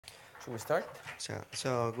Should we start?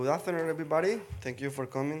 So good afternoon, everybody. Thank you for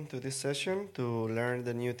coming to this session to learn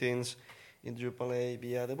the new things in Drupal API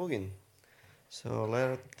via debugging. So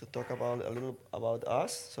let's talk about a little about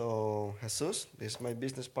us. So Jesus, this is my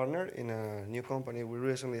business partner in a new company we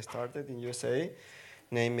recently started in USA,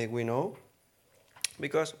 named We Know,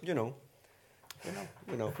 because you know.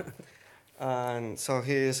 And so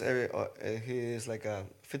he is like a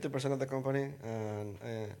 50% of the company, and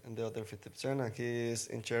the other 50%, and he is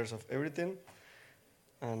in charge of everything.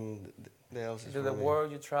 And the else is Do the really-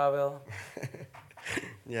 world, you travel.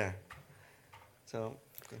 Yeah. So.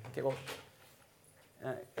 Okay, well,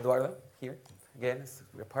 Eduardo here again. Is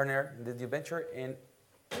your partner in this new venture, and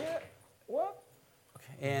what?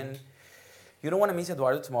 Okay, and you don't want to miss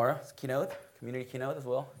Eduardo tomorrow. It's keynote, community keynote as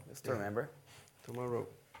well. Just to remember. Tomorrow.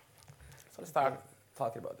 So let's start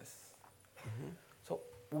talking about this. So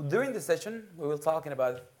during this session, we will talking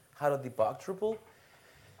about how to debug Drupal.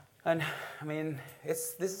 And I mean,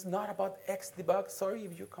 this is not about X debug. Sorry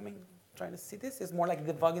if you're trying to see this. It's more like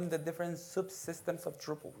debugging the different subsystems of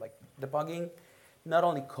Drupal, like debugging not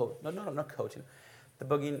only code, not code.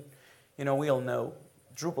 Debugging, we all know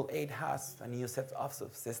Drupal 8 has a new set of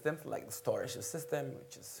subsystems, like the storage system,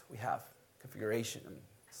 which is we have configuration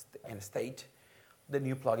and state. The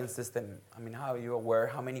new plugin system. I mean, how are you aware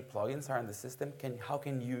how many plugins are in the system? How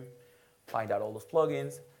can you find out all those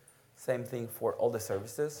plugins? Same thing for all the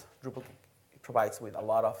services. Drupal provides with a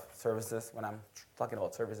lot of services. When I'm talking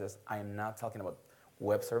about services, I am not talking about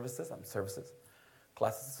web services. I'm services.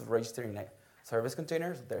 Classes registering a service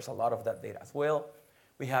containers. There's a lot of that data as well.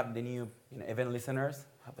 We have the new event listeners.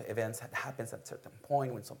 Events that happens at a certain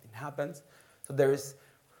point when something happens. So there is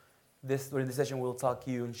during this session, we'll talk to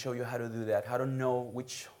you and show you how to do that, how to know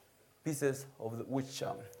which pieces of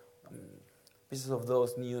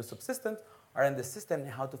those new subsystems are in the system and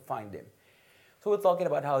how to find them. So we're talking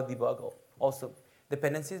about how to debug also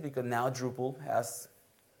dependencies, because now Drupal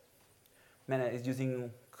is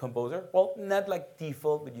using Composer. Well, not like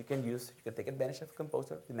default, but you can take advantage of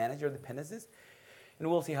Composer to manage your dependencies. And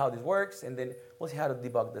we'll see how this works, and then we'll see how to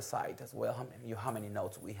debug the site as well, how many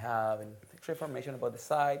nodes we have, and extra information about the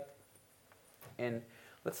site. And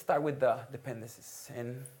let's start with the dependencies.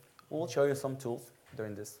 And we'll show you some tools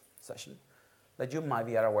during this session that you might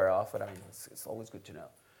be aware of, but I mean, it's always good to know.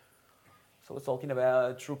 So we're talking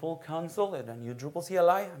about Drupal console and a new Drupal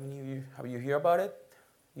CLI. I mean, have you heard about it?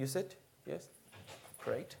 Use it? Yes?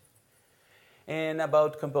 Great. And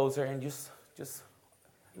about Composer, and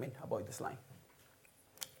avoid this line.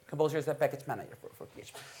 Composer is a package manager for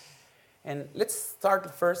PHP. And let's start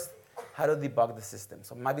first how to debug the system.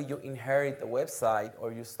 So maybe you inherit a website,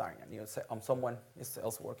 or you start and someone is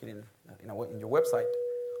also working in your website,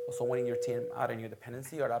 or someone in your team add a new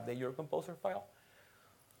dependency or update your Composer file.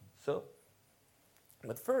 So,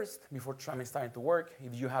 but first, before starting to work,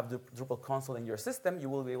 if you have the Drupal console in your system, you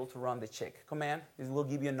will be able to run the check command. This will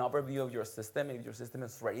give you an overview of your system if your system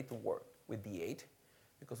is ready to work with D8,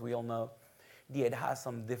 because we all know D8 has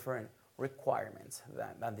some different requirements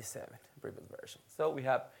than the 7 previous version. So we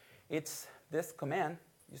have this command.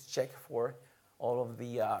 Just check for all of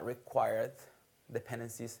the required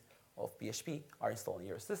dependencies of PHP are installed in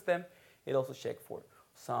your system. It also checks for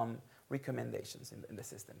some recommendations in the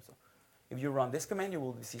system. So if you run this command, you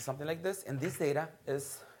will see something like this. And this data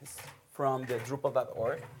is from the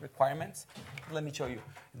Drupal.org requirements. Let me show you.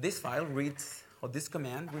 This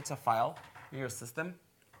command reads a file in your system.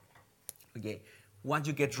 Okay. Once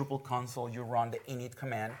you get Drupal console, you run the init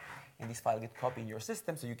command, and this file gets copied in your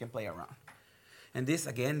system so you can play around. And this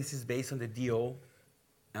is based on the DO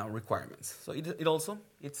requirements. So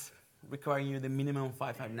it's requiring you the minimum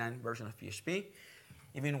 5.9 version of PHP,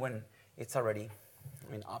 even when it's already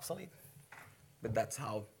obsolete. But that's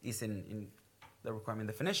how it's in the requirement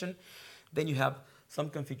definition. Then you have some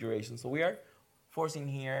configuration. So we are forcing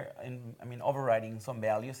here and overriding some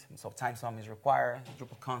values. So time zone is required.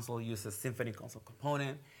 Drupal console uses Symfony console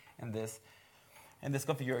component, and this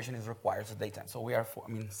configuration is required for daytime. So we are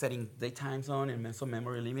setting daytime zone and some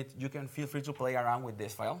memory limit. You can feel free to play around with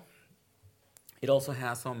this file. It also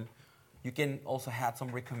has you can also add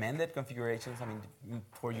some recommended configurations.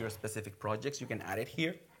 For your specific projects, you can add it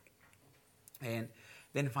here. And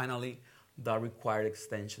then finally, the required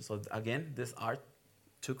extension. So again, this art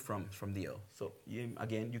took from DO. So you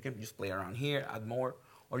can just play around here, add more,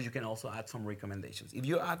 or you can also add some recommendations. If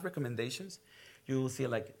you add recommendations, you will see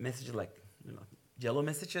messages yellow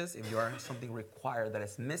messages. If you are something required that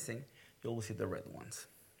is missing, you will see the red ones.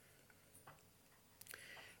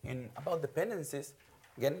 And about dependencies,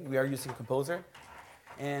 again, we are using Composer.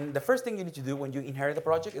 And the first thing you need to do when you inherit a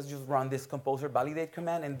project is just run this Composer validate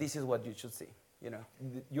command, and this is what you should see.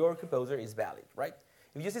 your composer is valid, right?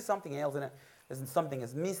 If you see something else and something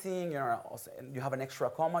is missing, and you have an extra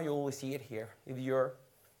comma, you always see it here. If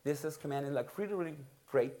this is command is like really, really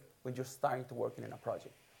great when you're starting to work in a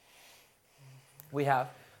project. We have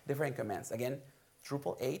different commands. Again,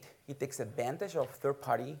 Drupal 8, it takes advantage of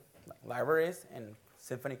third-party libraries and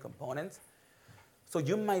Symfony components. So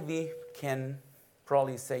you can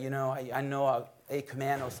probably say, I know a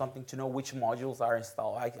command or something to know which modules are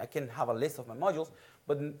installed. I can have a list of my modules,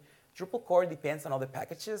 but Drupal core depends on all the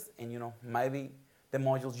packages, and maybe the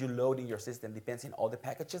modules you load in your system depends on all the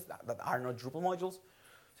packages that are not Drupal modules.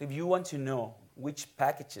 So if you want to know which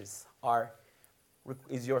packages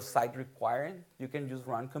is your site requiring, you can just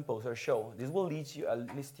run composer show. This will list you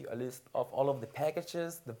a list of all of the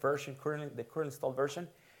packages, the current installed version,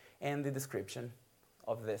 and the description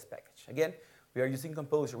of this package. Again, we are using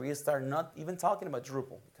Composer. We start not even talking about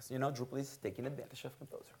Drupal because Drupal is taking advantage of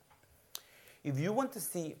Composer. If you want to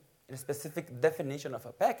see a specific definition of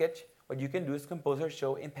a package, what you can do is Composer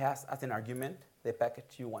show and pass as an argument the package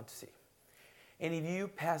you want to see. And if you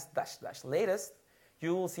pass -- latest,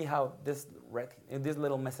 you will see how this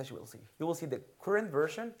little message will see. You will see the current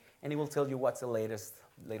version, and it will tell you what's the latest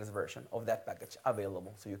version of that package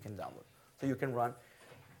available, so you can download. So you can run,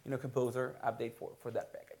 Composer update for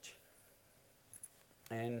that package.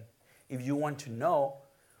 And if you want to know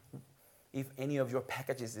if any of your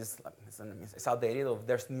packages is outdated or if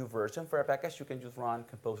there's new version for a package, you can just run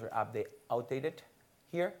Composer update outdated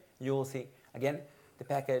here. You will see, again, the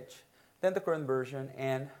package, then the current version,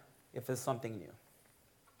 and if there's something new.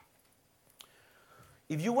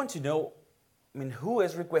 If you want to know, who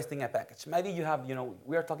is requesting a package? Maybe you have,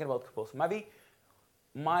 we are talking about Composer. Maybe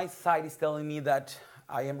my site is telling me that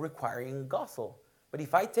I am requiring Gosel. But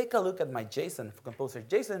if I take a look at my JSON, Composer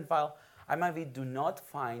JSON file, I maybe do not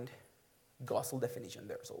find Gosel definition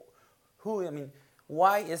there. So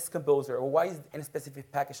why is Composer, or why is any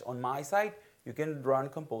specific package on my site? You can run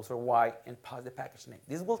Composer Y and pass the package name.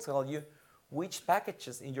 This will tell you which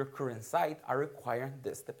packages in your current site are requiring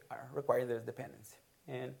this dependency.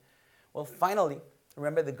 And well, finally,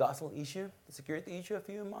 remember the Gosel issue, the security issue a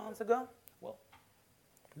few months ago? Well,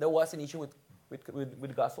 there was an issue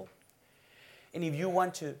with Gosel. And if you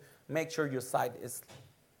want to make sure your site is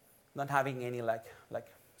not having any like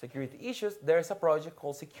security issues, there is a project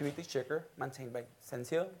called Security Checker maintained by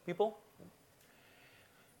Sensio people.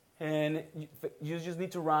 And you just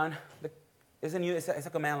need to run it's a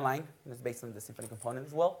command line. It's based on the Symfony component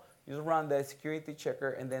as well. You just run the security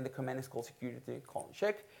checker, and then the command is called security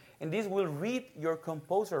check. And this will read your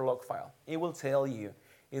Composer log file. It will tell you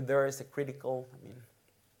if there is a critical,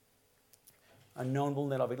 a known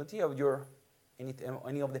vulnerability of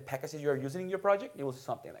any of the packages you are using in your project. It will see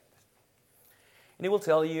something like this. And it will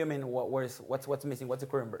tell you, what's missing, what's the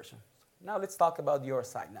current version. Now let's talk about your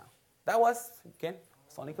site now. That was, again,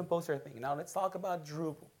 Sony Composer thing. Now let's talk about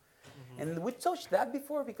Drupal. Mm-hmm. And we touched that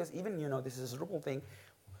before because even, this is a Drupal thing.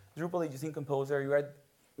 Drupal is using Composer. You are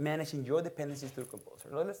managing your dependencies through Composer.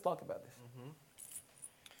 Let's talk about this.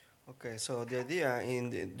 Mm-hmm. Okay, so the idea in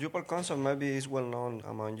the Drupal console maybe is well known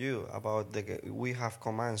among you about we have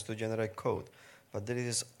commands to generate code, but there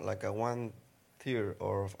is like a one tier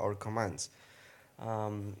of our commands.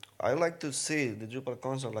 I like to see the Drupal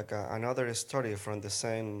console like another story from the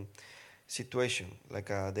same situation. Like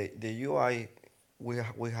the UI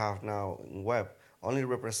we have now in web only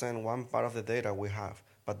represent one part of the data we have,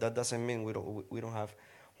 but that doesn't mean we don't have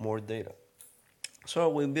more data. So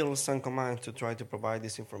we build some commands to try to provide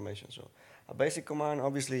this information. So a basic command,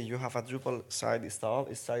 obviously you have a Drupal site installed,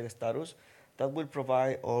 is site status, that will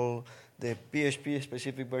provide all the PHP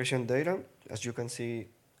specific version data. As you can see,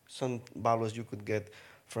 some values you could get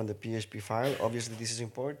from the PHP file. Obviously this is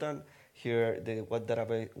important. Here,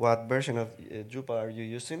 what version of Drupal are you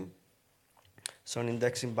using? Some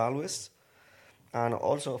indexing values. And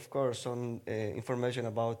also, of course, some information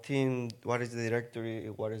about theme, what is the directory,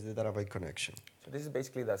 what is the database connection. So this is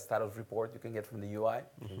basically the status report you can get from the UI.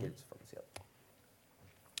 You can get it from the CL.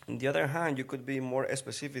 On the other hand, you could be more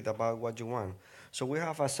specific about what you want. So we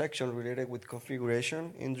have a section related with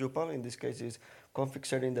configuration in Drupal. In this case, is config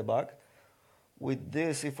setting debug. With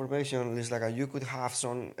this information, it's like you could have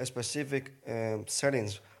some specific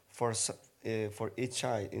settings for each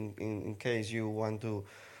site in case you want to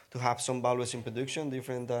have some values in production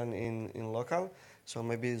different than in local. So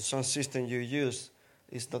maybe some system you use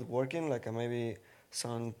is not working, like maybe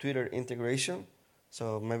some Twitter integration.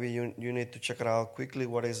 So maybe you need to check it out quickly.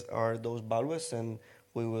 Are those values, and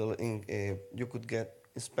we will you could get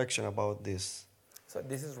inspection about this. So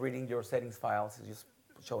this is reading your settings files. It's just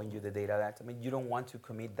showing you the data that you don't want to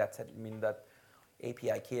commit that set. That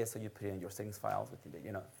API keys, so you put in your settings files within the,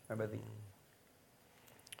 remember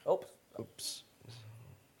the, oops. Oops.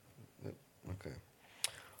 Okay.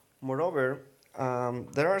 Moreover,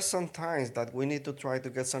 there are some times that we need to try to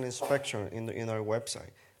get some inspection in our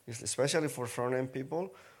website, especially for front-end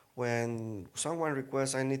people. When someone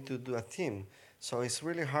requests, I need to do a theme, so it's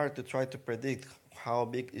really hard to try to predict how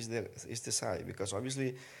big is the site, because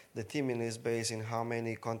obviously the theming is based in how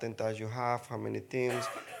many content types you have, how many themes,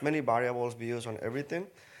 many variables, views, on everything.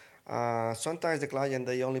 Sometimes the client,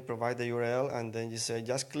 they only provide the URL, and then you say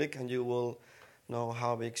just click and you will know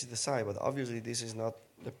how big is the site. But obviously this is not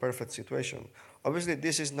the perfect situation. Obviously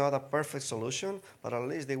this is not a perfect solution, but at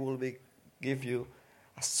least they will give you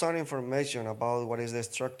some information about what is the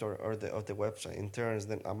structure of the website in terms of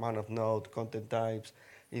the amount of nodes, content types,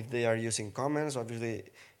 if they are using comments. Obviously,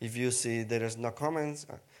 if you see there is no comments,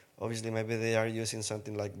 obviously maybe they are using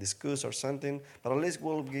something like Discuss or something, but at least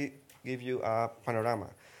we'll give you a panorama.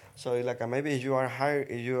 So like maybe if you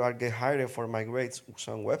are get hired for migrate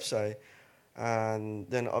some website, and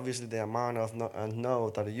then obviously the amount of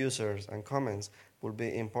nodes or users and comments will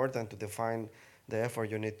be important to define the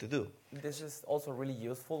effort you need to do. This is also really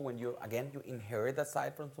useful when you inherit that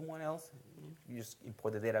site from someone else. You just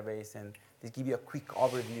import the database and they give you a quick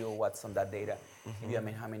overview of what's on that data. Give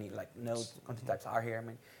you, how many nodes, content types are here.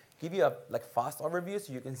 Give you a fast overview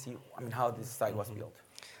so you can see, how this site was built.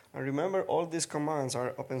 And remember, all these commands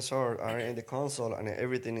are open source, are in the console, and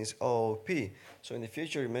everything is OOP. So in the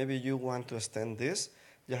future, maybe you want to extend this.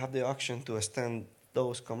 You have the option to extend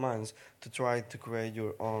those commands to try to create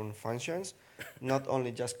your own functions. Not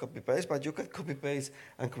only just copy-paste, but you can copy-paste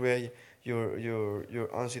and create your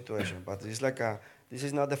own situation. But it's this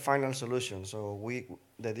is not the final solution. So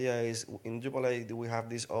the idea is, in Drupal 8, we have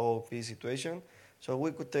this OOP situation. So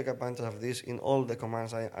we could take advantage of this in all the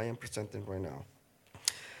commands I am presenting right now.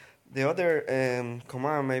 The other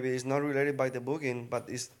command maybe is not related by debugging, but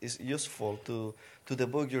is useful to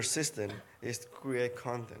debug your system, is to create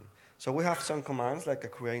content. So we have some commands like a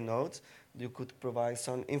create nodes. You could provide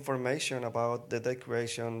some information about the date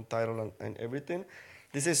creation, title, and everything.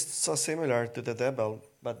 This is so similar to the debug,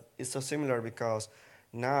 but it's so similar because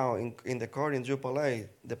now in the core in Drupal 8,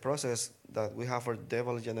 the process that we have for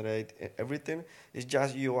debug generate everything is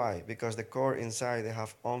just UI, because the core inside, they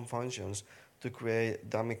have own functions to create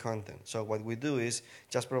dummy content. So what we do is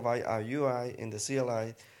just provide a UI in the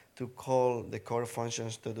CLI to call the core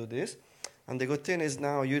functions to do this. And the good thing is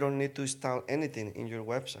now you don't need to install anything in your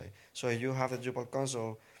website. So if you have a Drupal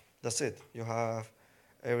console, that's it. You have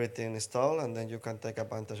everything installed, and then you can take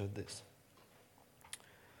advantage of this.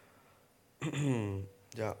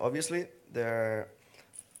 Yeah, obviously there.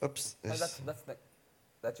 Oops.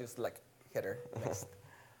 That's just header. Next.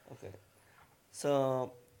 Okay.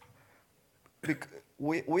 So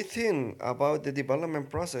we think about the development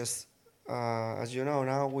process. As you know,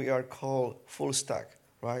 now we are called full stack,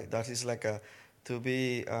 right? That is to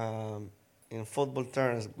be in football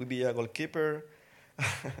terms, we be a goalkeeper,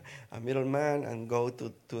 a middleman, and go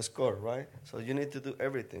to score, right? So you need to do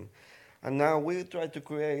everything. And now we try to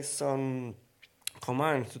create some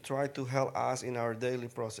commands to try to help us in our daily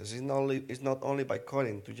process. It's not only by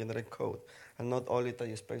coding to generate code, and not only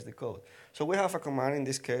to space the code. So we have a command in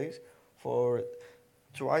this case for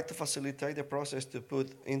try to facilitate the process to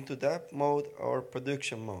put into dev mode or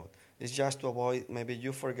production mode. It's just to avoid maybe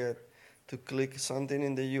you forget to click something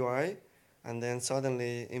in the UI, and then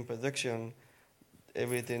suddenly in production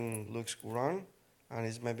everything looks wrong, and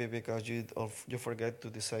it's maybe because you forget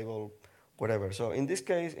to disable whatever. So in this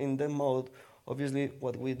case, in dev mode, obviously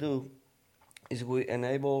what we do is we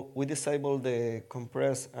disable the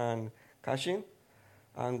compress and caching,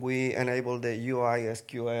 and we enable the UI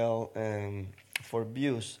SQL for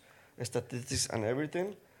views, statistics, and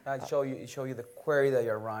everything. It show you the query that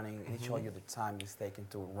you're running, and it show you the time it's taken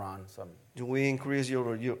to run some. We increase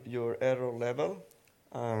your error level,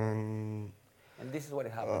 and this is what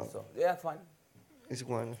it happens. So yeah, it's fine. It's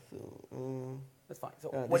one. That's fine.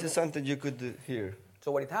 So this is something you could do here.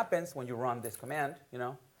 So what it happens when you run this command,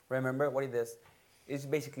 remember what it is. It's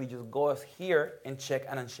basically just goes here and check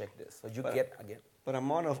and uncheck this. So you get again. But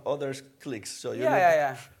amount of other clicks. So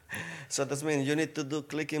yeah. So that means you need to do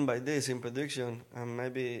clicking by this in production, and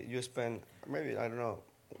maybe you spend I don't know,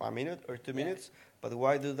 1 minute or 2 minutes. But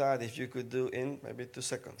why do that if you could do in maybe 2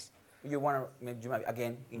 seconds? You want to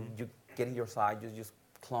again you getting your site, you just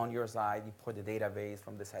clone your site, you put the database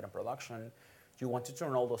from the site on production. You want to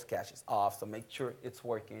turn all those caches off, so make sure it's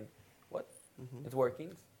working. What? It's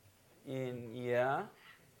working.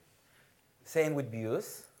 Same with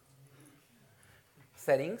views.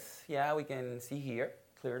 Settings, we can see here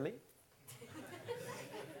clearly.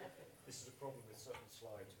 This is a problem with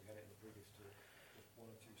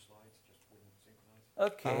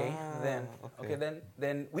Okay, then okay.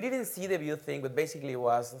 then we didn't see the view thing, but basically it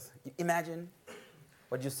was, imagine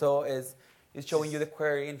what you saw is it's showing you the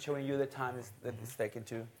query and showing you the time that it's taken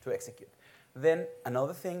to execute. Then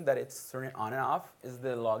another thing that it's turning on and off is the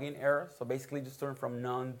login error. So basically just turn from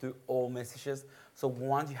none to all messages. So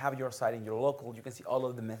once you have your site in your local, you can see all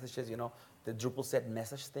of the messages, you know, the Drupal set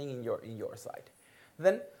message thing in your site.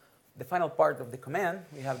 Then the final part of the command,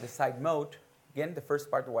 we have the site mode. Again, the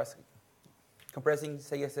first part was compressing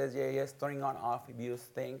CSS, JS, turning on, off, views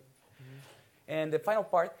thing. And the final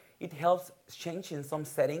part, it helps changing some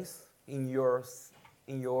settings in your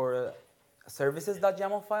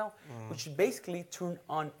services.yaml file, which basically turn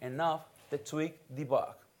on and off the tweak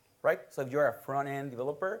debug, right? So if you're a front-end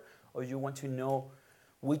developer or you want to know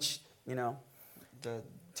which, you know, The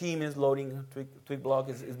team is loading, tweak block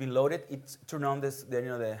is being loaded, it's turn on this,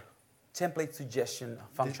 the template suggestion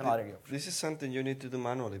functionality. This is something you need to do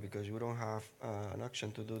manually because you don't have an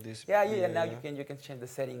option to do this. Yeah. Now you can change the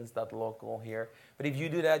settings.local here, but if you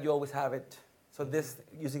do that, you always have it. So this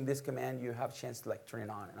using this command, you have a chance to like turn it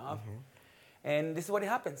on and off. And this is what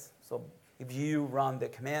happens. So if you run the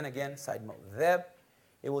command again, site mode deb,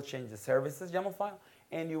 it will change the services YAML file,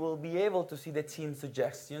 and you will be able to see the team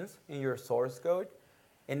suggestions in your source code.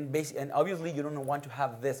 And obviously, you don't want to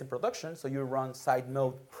have this in production, so you run site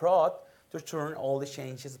mode prod to turn all the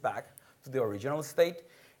changes back to the original state,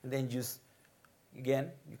 and then just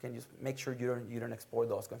again, you can just make sure you don't export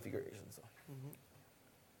those configurations. So.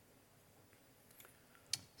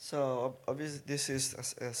 So obviously this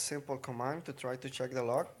is a simple command to try to check the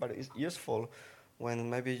log, but it's useful when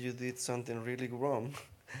maybe you did something really wrong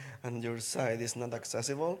and your site is not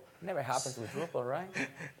accessible. Never happens with Drupal, right?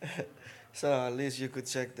 So at least you could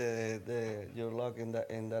check your log in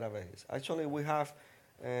database. Actually, we have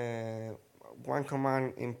one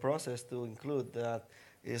command in process to include that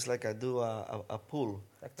is like I do a pull,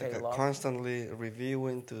 like a constantly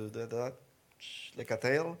reviewing to that, like a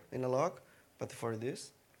tail in a log, but for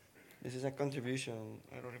this is a contribution,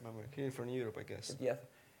 I don't remember, here from Europe, I guess. Yeah.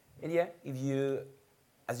 And yeah, if you,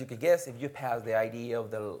 as you can guess, if you pass the ID of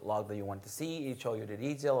the log that you want to see, it shows you the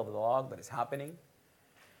detail of the log that is happening.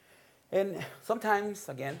 And sometimes,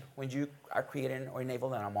 again, when you are creating or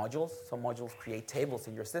enabling modules, some modules create tables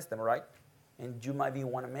in your system, right? And you might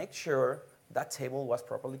want to make sure that table was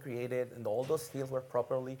properly created and all those fields were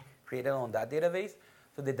properly created on that database.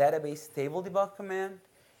 So the database table debug command,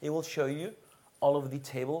 it will show you all of the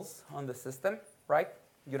tables on the system, right?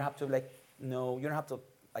 You don't have to you don't have to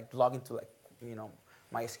log into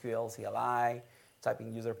MySQL CLI,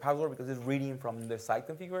 typing user password because it's reading from the site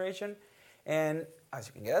configuration. And as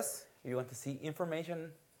you can guess, if you want to see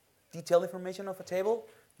detailed information of a table,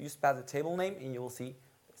 you just pass the table name and you will see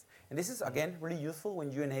this. And this is again really useful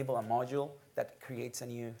when you enable a module that has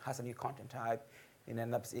a new content type and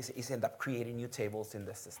end up creating new tables in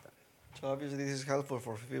the system. So obviously this is helpful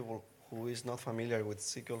for people who is not familiar with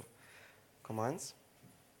SQL commands.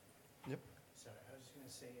 Yep. Sorry, I was just going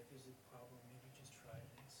to say, if there's a problem, maybe just try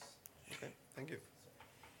this. Okay, thank you.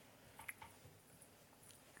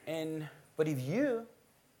 But if you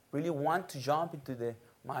really want to jump into the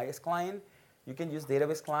MyS client, you can use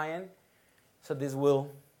database client. So this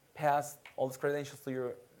will pass all the credentials to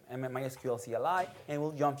your MySQL CLI, and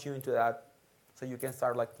will jump you into that, so you can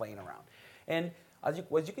start playing around. And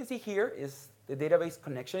what you can see here is the database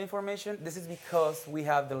connection information. This is because we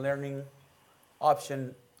have the learning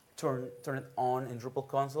option turn it on in Drupal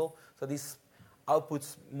console. So this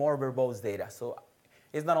outputs more verbose data. So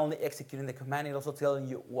it's not only executing the command, it also telling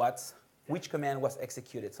you which command was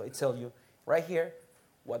executed. So it tells you right here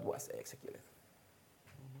what was executed.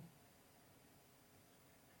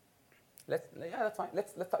 That's fine.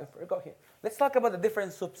 Let's go here. Let's talk about the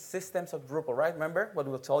different subsystems of Drupal, right? Remember what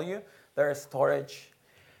we'll tell you? There is storage,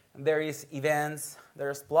 there is events,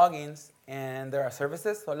 there's plugins, and there are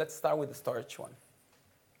services. So let's start with the storage one.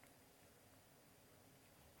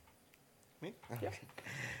 Me? Yeah.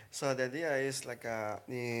 So the idea is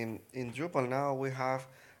in Drupal now we have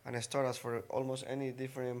an storage for almost any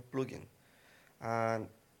different plugin. And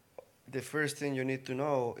the first thing you need to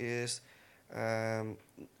know is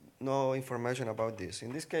no information about this.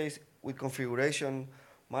 In this case, with configuration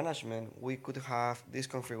management, we could have this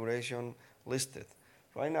configuration listed.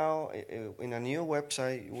 Right now, in a new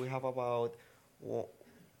website, we have about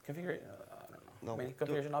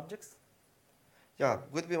configuration objects? Yeah,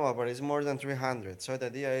 could be more, but it's more than 300. So the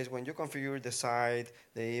idea is when you configure the site,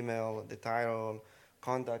 the email, the title,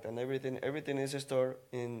 contact, and everything is stored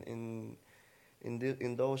in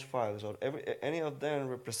those files, or any of them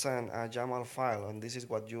represent a YAML file, and this is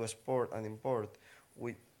what you export and import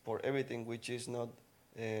for everything which is not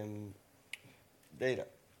data,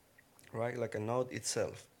 right? Like a node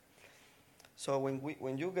itself. So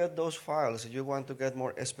when you get those files, you want to get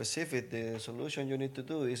more specific, the solution you need to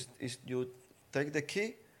do is you take the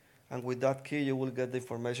key, and with that key you will get the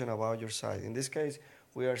information about your site. In this case,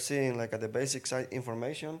 we are seeing like the basic site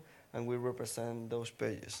information, and we represent those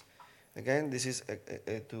pages. Again, this is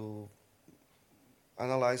to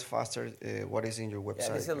analyze faster what is in your website.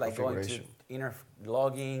 Yeah, this is like going to configuration. inner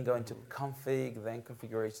logging, going to config, then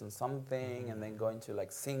configuration something, and then going to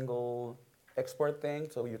like single export thing,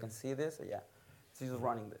 so you can see this. So yeah, it's just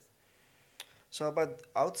running this. So, but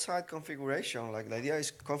outside configuration, like the idea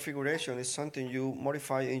is configuration is something you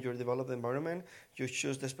modify in your developed environment. You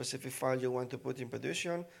choose the specific file you want to put in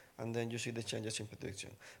production, and then you see the changes in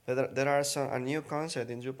production. But there are a new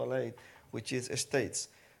concept in Drupal 8, which is states.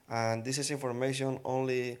 And this is information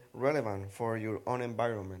only relevant for your own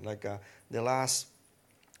environment, like the last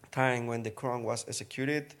time when the cron was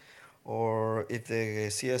executed, or if the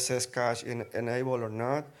CSS cache enabled or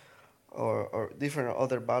not, or different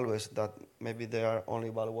other values that maybe they are only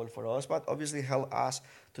valuable for us, but obviously help us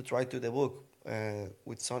to try to debug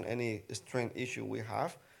with any strength issue we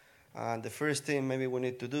have. And the first thing maybe we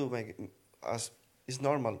need to do, as is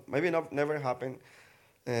normal, maybe never happen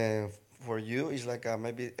for you, is like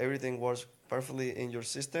maybe everything works perfectly in your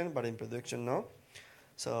system, but in production no.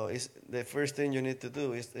 So the first thing you need to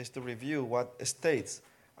do is to review what states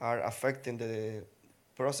are affecting the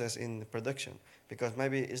process in production, because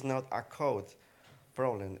maybe it's not a code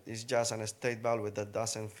problem, it's just a state value that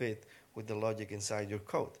doesn't fit with the logic inside your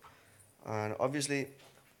code. And obviously,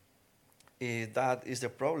 if that is the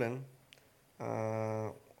problem,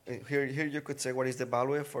 here you could say what is the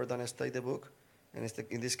value for the state debug, and it's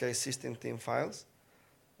in this case system team files,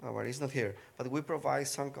 but it's not here. But we provide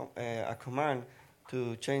a command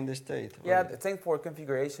to change the state. Yeah, the same for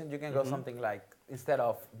configuration. You can go something like, instead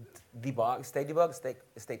of debug,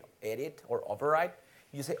 state edit or override.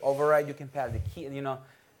 You say override, you can pass the key,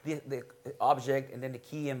 the object and then the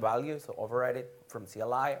key and value, so override it from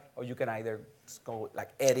CLI, or you can either just go like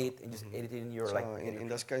edit and just edit it in your so in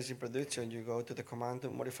this case, in production, you go to the command to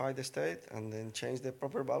modify the state and then change the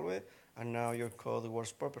proper value, and now your code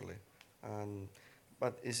works properly.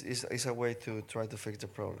 But it's a way to try to fix the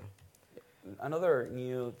problem. Another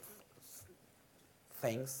new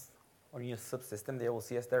things or new subsystem they will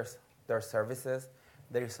see is there are services.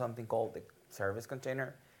 There is something called the service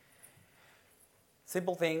container.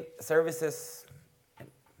 Simple thing, services,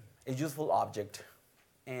 a useful object,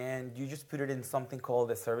 and you just put it in something called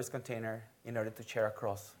the service container in order to share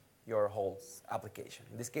across your whole application.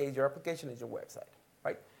 In this case, your application is your website,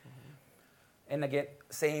 right? And again,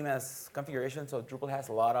 same as configuration, so Drupal has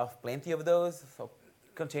plenty of those. So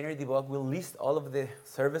container debug will list all of the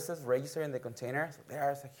services registered in the container. So there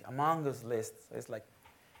are among those lists. So it's like,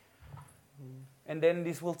 and then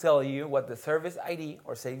this will tell you what the service ID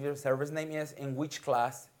or service name is and which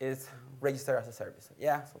class is registered as a service. So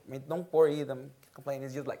yeah, so don't worry, don't complain.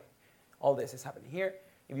 It's just like all this is happening here.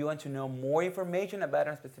 If you want to know more information about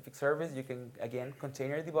a specific service, you can again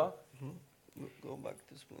container debug. Go back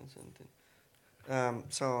to explain something.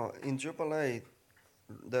 So in Drupal 8,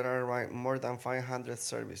 there are more than 500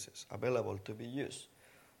 services available to be used.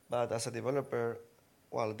 But as a developer,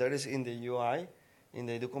 well, there is in the UI, in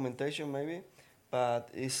the documentation maybe, but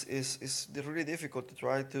it's really difficult to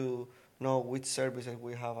try to know which services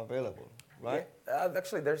we have available, right? Yeah,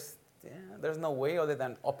 actually, there's no way other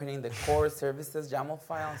than opening the core services YAML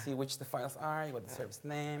file, see which the files are, what the service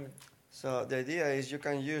name. So the idea is you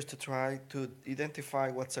can use to try to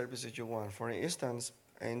identify what services you want. For instance,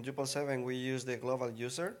 in Drupal 7, we use the global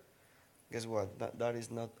user. Guess what? That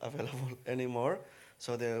is not available anymore.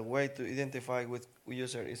 So the way to identify which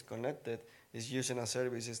user is connected is using a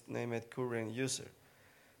service named current user.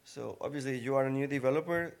 So obviously you are a new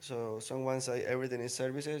developer, so someone say everything is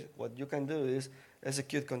services. What you can do is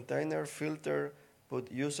execute container, filter,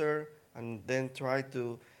 put user, and then try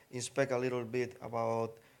to inspect a little bit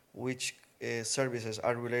about which services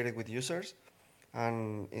are related with users.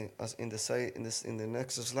 And in the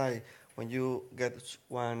next slide, when you get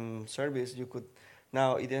one service, you could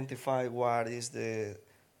now identify what is the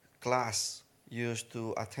class used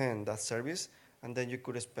to attend that service, and then you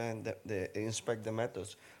could inspect the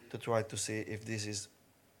methods to try to see if this is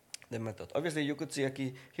the method. Obviously, you could see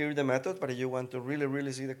here the method, but if you want to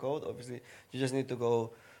really see the code, obviously, you just need to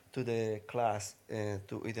go to the class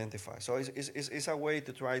to identify. So it's a way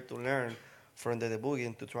to try to learn from the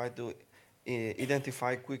debugging to try to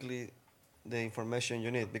identify quickly the information you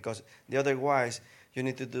need, because the otherwise you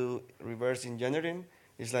need to do reverse engineering.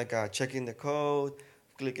 It's like checking the code,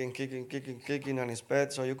 clicking, and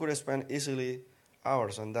inspect. So you could spend easily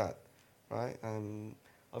hours on that. right? And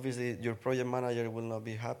obviously, your project manager will not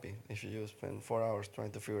be happy if you spend 4 hours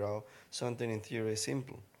trying to figure out something in theory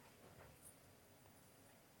simple.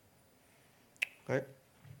 Okay?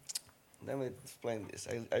 Let me explain this.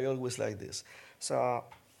 I always like this. So,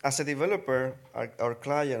 as a developer, our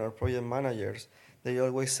client, our project managers, they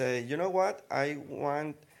always say, you know what? I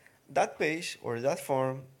want that page or that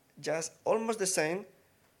form just almost the same,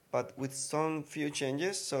 but with some few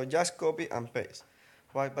changes. So just copy and paste,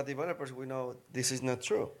 right? But developers, we know this is not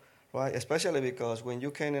true, right? Especially because when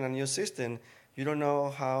you came in a new system, you don't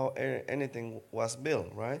know how anything was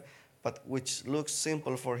built, right? But which looks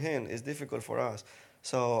simple for him is difficult for us.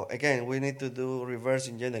 So again, we need to do reverse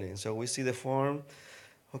engineering. So we see the form,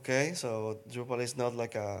 okay? So Drupal is not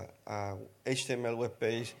like a HTML web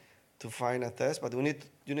page to find a test, but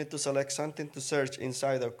you need to select something to search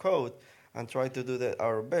inside our code and try to do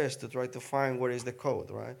our best to try to find where is the code,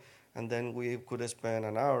 right? And then we could spend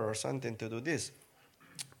an hour or something to do this.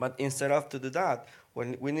 But instead of to do that,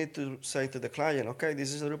 when we need to say to the client, okay,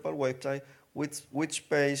 this is a Drupal website, which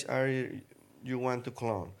page are you want to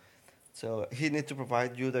clone? So he needs to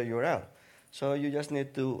provide you the URL. So you just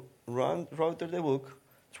need to route the book,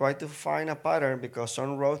 try to find a pattern because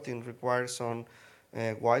some routing requires some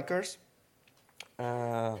wildcards.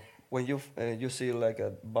 When you see like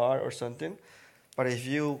a bar or something, but if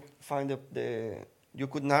you find you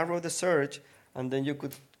could narrow the search and then you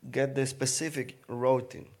could get the specific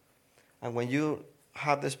routing. And when you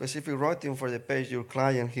have the specific routing for the page your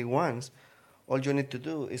client he wants, all you need to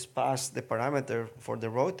do is pass the parameter for the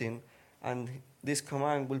routing, and this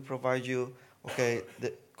command will provide you, okay,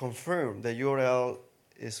 confirm the URL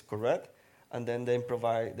is correct, and then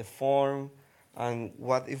provide the form and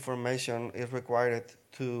what information is required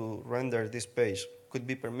to render this page. Could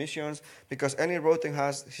be permissions, because any routing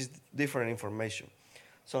has his different information.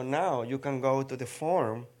 So now you can go to the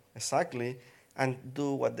form exactly and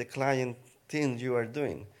do what the client thinks you are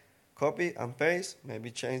doing. Copy and paste,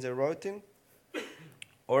 maybe change the routing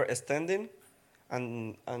or extending,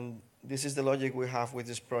 and this is the logic we have with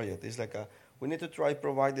this project. It's like we need to try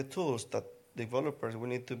provide the tools that developers, we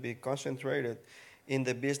need to be concentrated in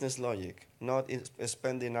the business logic, not in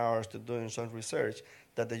spending hours to doing some research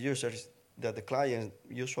that the users, that the clients,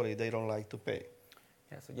 usually they don't like to pay.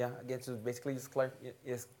 Yeah, so yeah, again, so basically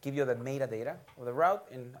just give you the metadata of the route,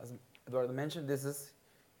 and as Eduardo mentioned, this is,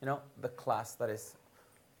 the class that is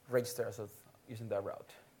registered as using that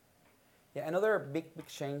route. Yeah, another big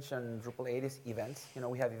change on Drupal 8 is events.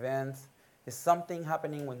 We have events. Is something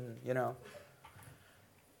happening when,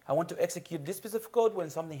 I want to execute this piece of code when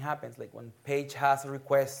something happens, like when page has a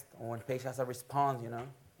request or when page has a response,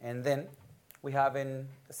 And then we have in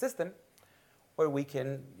the system where we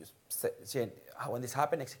can say, when this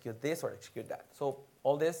happens, execute this or execute that. So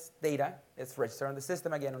all this data is registered on the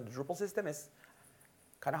system. Again, on the Drupal system, it's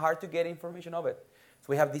kind of hard to get information of it. So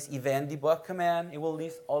we have this event debug command. It will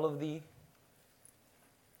list all of the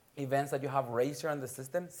events that you have registered on the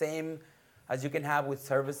system. Same as you can have with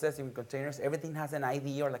services and with containers. Everything has an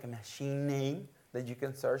ID or like a machine name that you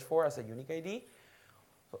can search for as a unique ID.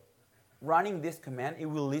 So running this command, it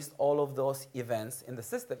will list all of those events in the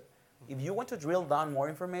system. If you want to drill down more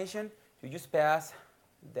information, you just pass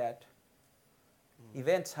that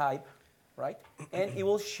event type, right? And it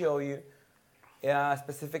will show you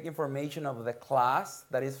specific information of the class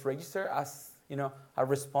that is registered as, are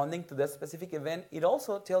responding to that specific event. It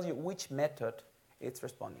also tells you which method it's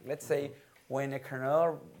responding. Let's say when a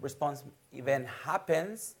kernel response event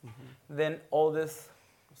happens, then all these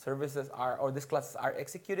services or these classes are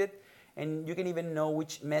executed, and you can even know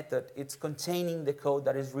which method it's containing the code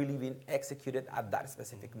that is really being executed at that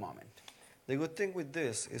specific moment. The good thing with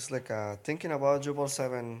this is like thinking about Drupal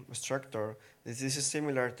 7 structure, this is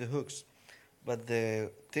similar to hooks. But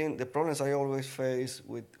the problems I always face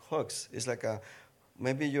with hooks is like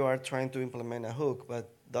maybe you are trying to implement a hook, but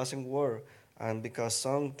doesn't work. And because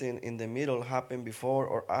something in the middle happened before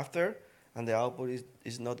or after, and the output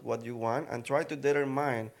is not what you want, and try to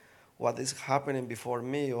determine what is happening before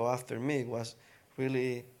me or after me was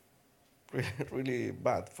really, really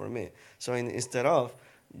bad for me. So instead of,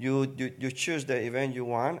 you choose the event you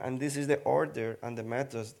want, and this is the order and the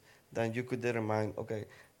methods that you could determine, okay,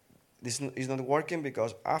 this is not working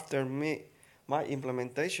because after my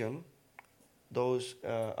implementation, those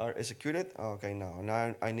are executed. Okay,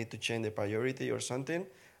 now I need to change the priority or something,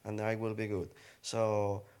 and I will be good.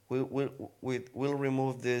 So we'll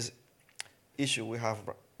remove this issue we have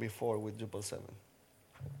before with Drupal 7.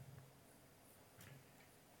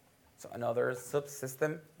 So another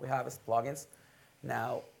subsystem we have is plugins.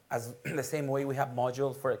 Now, as the same way we have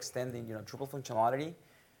modules for extending, Drupal functionality,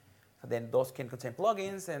 then those can contain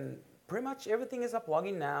plugins, and pretty much everything is a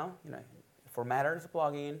plugin now. You know, Formatter is a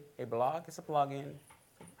plugin, a blog is a plugin.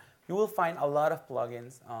 You will find a lot of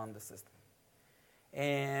plugins on the system.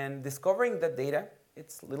 And discovering that data,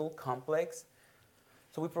 it's a little complex.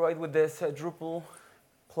 So we provide with this Drupal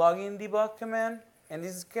plugin debug command. And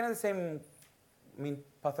this is kind of the same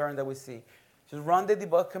pattern that we see. Just run the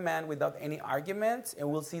debug command without any arguments, and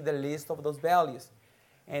we'll see the list of those values.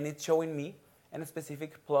 And it's showing me a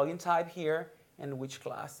specific plugin type here and which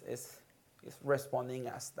class is responding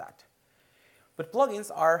as that. But plugins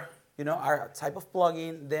are, are a type of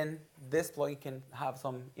plugin. Then this plugin can have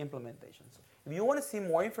some implementations. If you want to see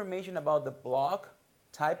more information about the blog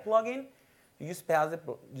type plugin, you just pass the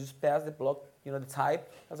blog, the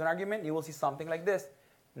type as an argument. You will see something like this.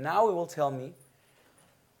 Now it will tell me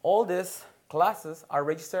all these classes are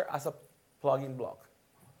registered as a plugin block,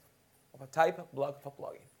 of a type block of a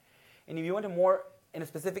plugin. And if you want more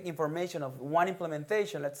specific information of one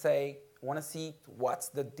implementation, let's say you want to see what's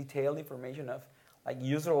the detailed information of like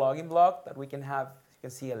user login block that we can have, you can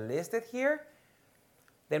see listed here.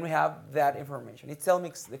 Then we have that information. It tells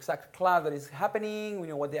me the exact class that is happening, we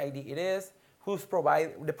know what the ID it is, the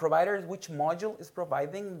provider, which module is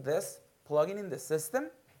providing this plugin in the system.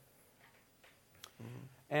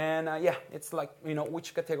 And it's like,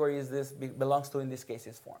 which category is this belongs to in this case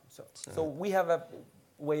is form. So we have a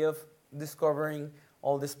way of discovering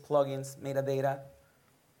all these plugins, metadata,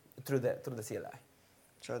 through the CLI.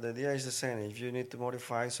 So the idea is the same. If you need to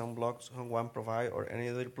modify some blocks on one provide or any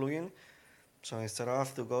other plugin, so instead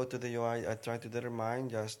of to go to the UI, I try to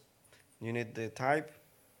determine you need the type,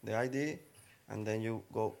 the ID, and then you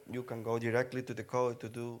can go directly to the code to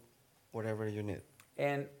do whatever you need.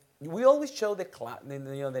 And we always show the class, the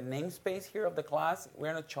namespace here of the class.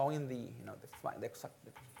 We're not showing the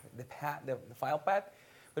file path,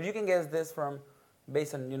 but you can guess this from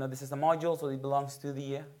based on this is a module, so it belongs to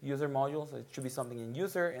the user module, so it should be something in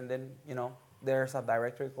user, and then there's a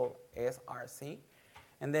directory called src,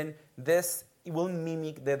 and then this will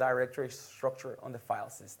mimic the directory structure on the file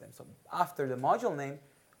system. So after the module name,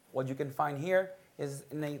 what you can find here is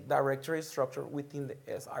in a directory structure within the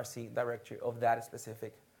src directory of that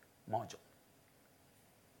specific module.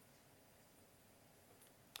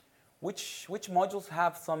 Which modules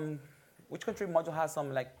have some? Which country module has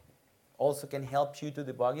some also can help you to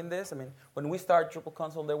debug in this? When we started Drupal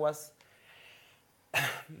console, there was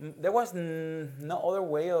no other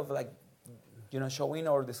way of showing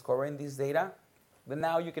or discovering this data. But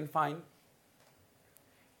now you can find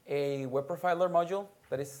a web profiler module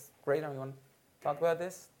that is great. You want to talk about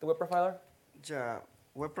this, the web profiler? Yeah.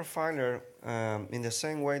 Web Profiler, in the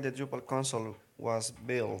same way that Drupal console was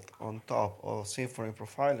built on top of Symfony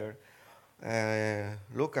Profiler,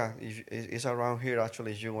 Luca is around here.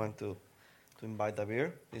 Actually, if you want to invite a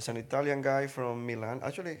beer, he's an Italian guy from Milan.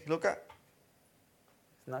 Actually, Luca?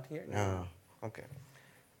 He's not here? No. Okay.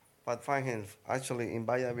 But find him. Actually,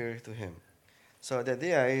 invite a beer to him. So the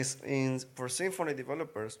idea is, for Symfony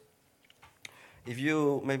developers, if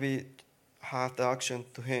you maybe have the option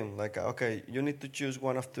to him, okay, you need to choose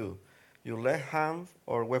one of two. You left hand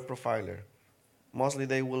or web profiler. Mostly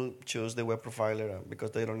they will choose the web profiler because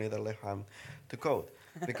they don't need a left hand to code.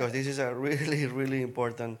 Because this is a really, really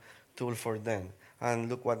important tool for them. And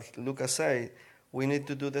look what Lucas said, we need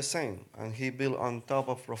to do the same. And he built on top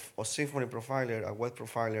of Symfony Profiler, a web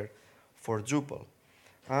profiler for Drupal.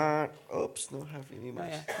 Oops, don't have any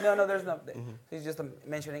image. No, there's no. He's just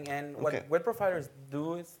mentioning. And what web profilers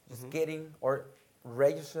do is just getting or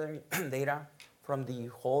registering data from the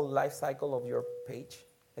whole life cycle of your page.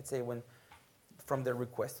 Let's say from the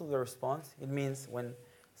request to the response, it means when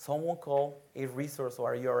someone calls a resource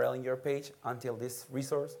or a URL in your page until this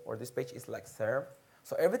resource or this page is served.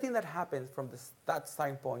 So everything that happens from that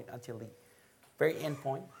starting point until the very end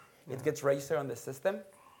point, it gets registered on the system.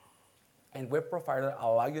 And web profiler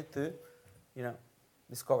allow you to,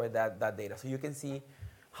 discover that data. So you can see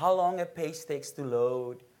how long a page takes to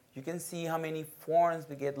load. You can see how many forms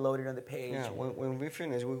we get loaded on the page. Yeah, when we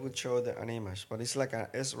finish, we will show an image, but it's like an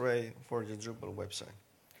S-ray for the Drupal website.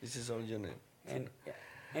 This is all you need.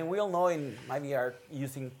 And we all know maybe are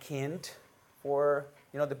using Kint for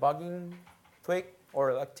debugging twig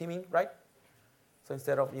or teaming, right? So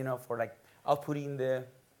instead of for outputting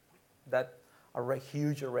that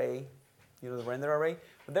huge array. The render array.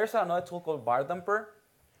 But there's another tool called Bardumper,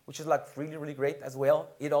 which is really, really great as well.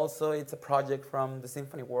 It's a project from the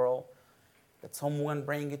Symfony world that someone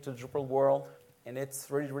bring it to Drupal world, and it's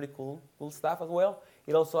really, really cool stuff as well.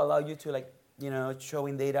 It also allows you to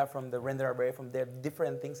showing data from the render array, from the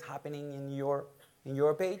different things happening in your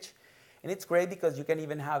page. And it's great because you can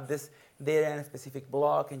even have this, data in a specific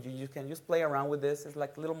block, and you can just play around with this. It's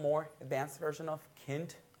like a little more advanced version of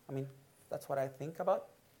Hint. I mean, that's what I think about.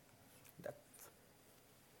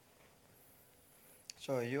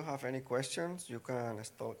 So if you have any questions, you can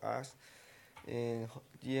stalk us in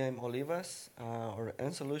GM Olivas or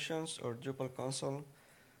N Solutions or Drupal Console.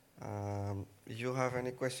 If you have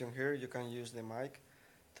any question here, you can use the mic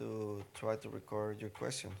to try to record your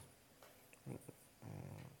question.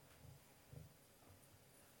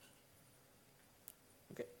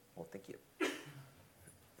 Okay, well, thank you. Yeah,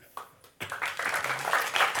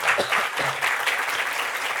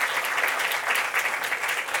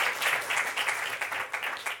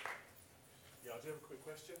 do you have a quick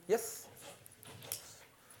question? Yes.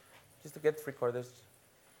 Just to get recorders.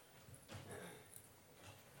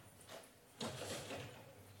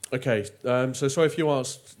 Okay, so sorry if you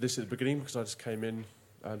asked this at the beginning because I just came in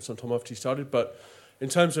sometime after you started, but in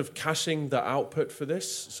terms of caching the output for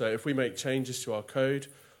this, so if we make changes to our code,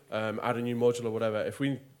 add a new module or whatever,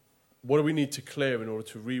 what do we need to clear in order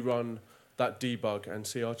to rerun that debug and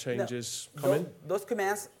see our changes come in? Those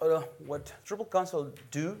commands, what Drupal console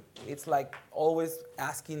do, it's like always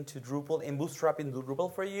asking to Drupal and bootstrapping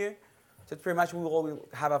Drupal for you. So it's pretty much we will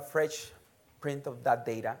have a fresh print of that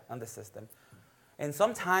data on the system. And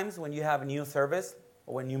sometimes when you have a new service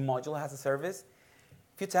or when a new module has a service,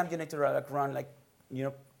 a few times you need to run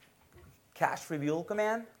cache reveal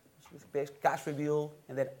command, cache reveal,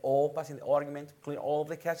 and then all passing the argument, clear all of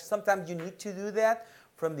the cache. Sometimes you need to do that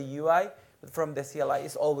from the UI, but from the CLI,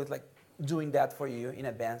 it's always like doing that for you in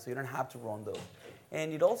advance, so you don't have to run those.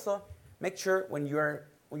 And it also make sure when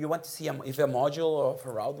you want to see if a module or if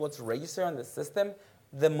a route was registered on the system,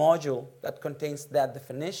 the module that contains that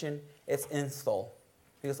definition is installed.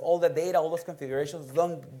 Because all the data, all those configurations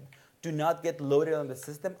do not get loaded on the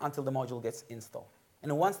system until the module gets installed.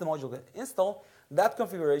 And once the module gets installed, that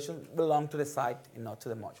configuration belongs to the site and not to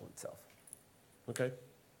the module itself. Okay,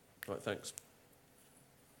 right, thanks.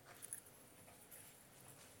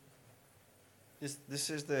 This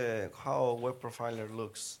is how a web profiler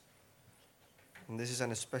looks. And this is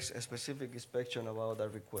a specific inspection about that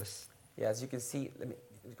request. Yeah, as you can see, let me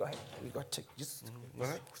go ahead. Let me go check. Go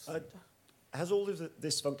ahead. Has all of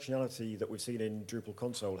this functionality that we've seen in Drupal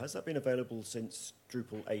console, has that been available since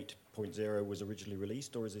Drupal 8.0 was originally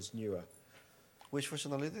released, or is this newer? Which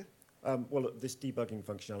functionality? Well, this debugging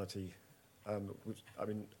functionality. I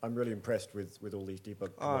mean, I'm really impressed with all these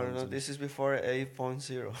debug commands. No, this is before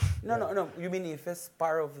 8.0. No. You mean if it's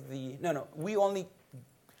part of the... No. We only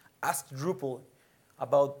asked Drupal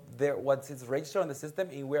about what's registered on the system,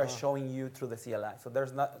 and we are showing you through the CLI.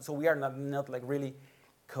 So we are not like really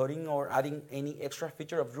coding or adding any extra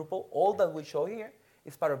feature of Drupal. All that we show here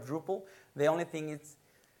is part of Drupal. The only thing is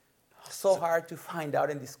so hard to find out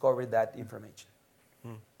and discover that information.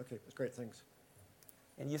 Okay, that's great, thanks.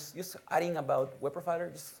 And just adding about web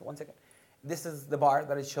profiler, just 1 second. This is the bar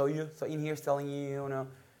that I show you. So in here it's telling you,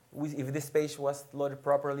 if this page was loaded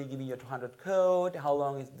properly, giving you a 200 code, how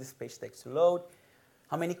long this page takes to load,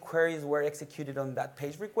 how many queries were executed on that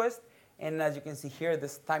page request. And as you can see here,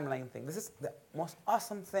 this timeline thing. This is the most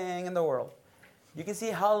awesome thing in the world. You can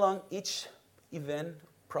see how long each event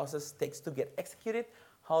process takes to get executed,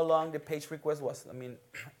 how long the page request was,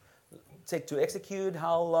 take to execute,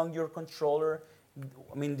 how long your controller,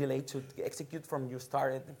 delayed to execute from you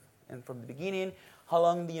started and from the beginning, how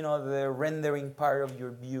long the rendering part of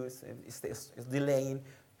your view is delaying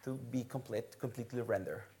to be completely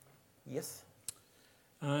rendered. Yes?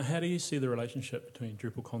 How do you see the relationship between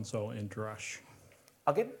Drupal console and Drush?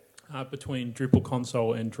 Again? Between Drupal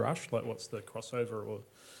console and Drush, like what's the crossover? Or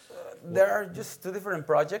there are just two different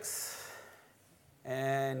projects,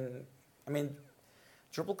 and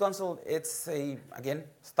Drupal console, it's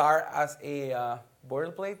start as a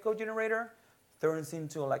boilerplate code generator, turns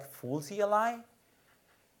into like full CLI.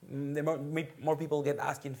 More people get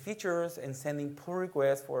asking features and sending pull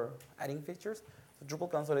requests for adding features. So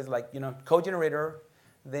Drupal console is like code generator.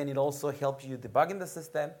 Then it also helps you debug in the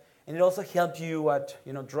system, and it also helps you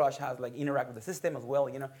Drush has like interact with the system as well.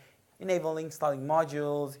 Enabling installing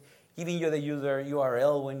modules, giving you the user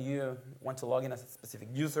URL when you want to log in as a specific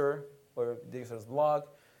user or the user's blog.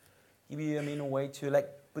 Give you a way to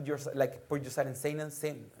put your site in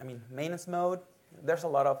maintenance mode. There's a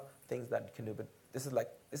lot of things that you can do, but this is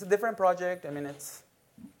it's a different project.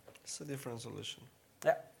 It's a different solution.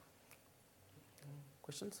 Yeah.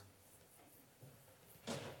 Questions?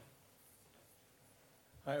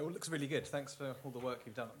 It looks really good. Thanks for all the work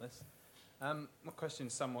you've done on this. My question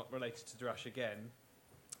is somewhat related to Drush again.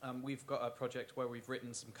 We've got a project where we've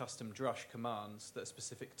written some custom Drush commands that are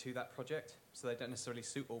specific to that project, so they don't necessarily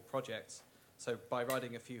suit all projects. So by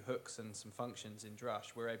writing a few hooks and some functions in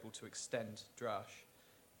Drush, we're able to extend Drush.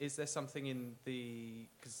 Is there something in the,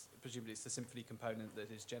 because presumably it's the Symfony component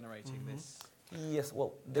that is generating this? Yes,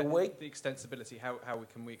 well, the way... The extensibility, how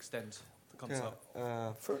can we extend the console?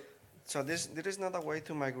 So there is not a way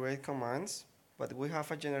to migrate commands, but we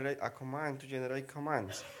have a command to generate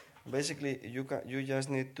commands. Basically, you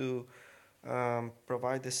just need to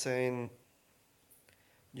provide the same.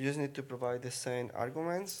 You just need to provide the same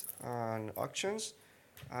arguments and actions,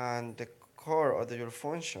 and the core of your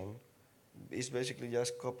function is basically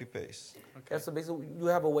just copy paste. Okay. Yeah, so basically, you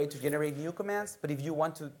have a way to generate new commands, but if you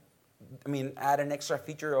want to, add an extra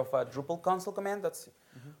feature of a Drupal console command, that's,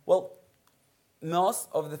 well, most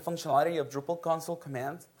of the functionality of Drupal console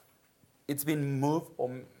commands, it's been moved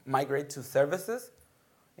or migrated to services,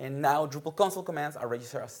 and now Drupal console commands are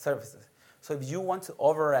registered as services. So if you want to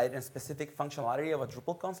override a specific functionality of a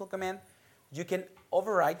Drupal console command, you can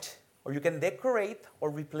overwrite, or you can decorate or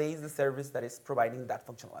replace the service that is providing that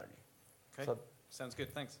functionality. Okay, So, sounds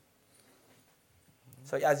good, thanks.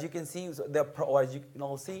 so as you can see, or as you can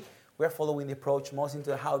all see, we're following the approach most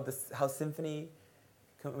into how Symfony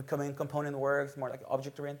component works, more like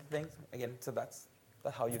object-oriented things. Again, so that's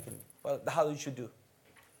how you can, how you should do.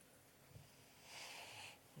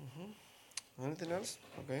 Anything else?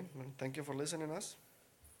 Okay. Well, thank you for listening to us.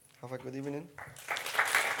 Have a good evening.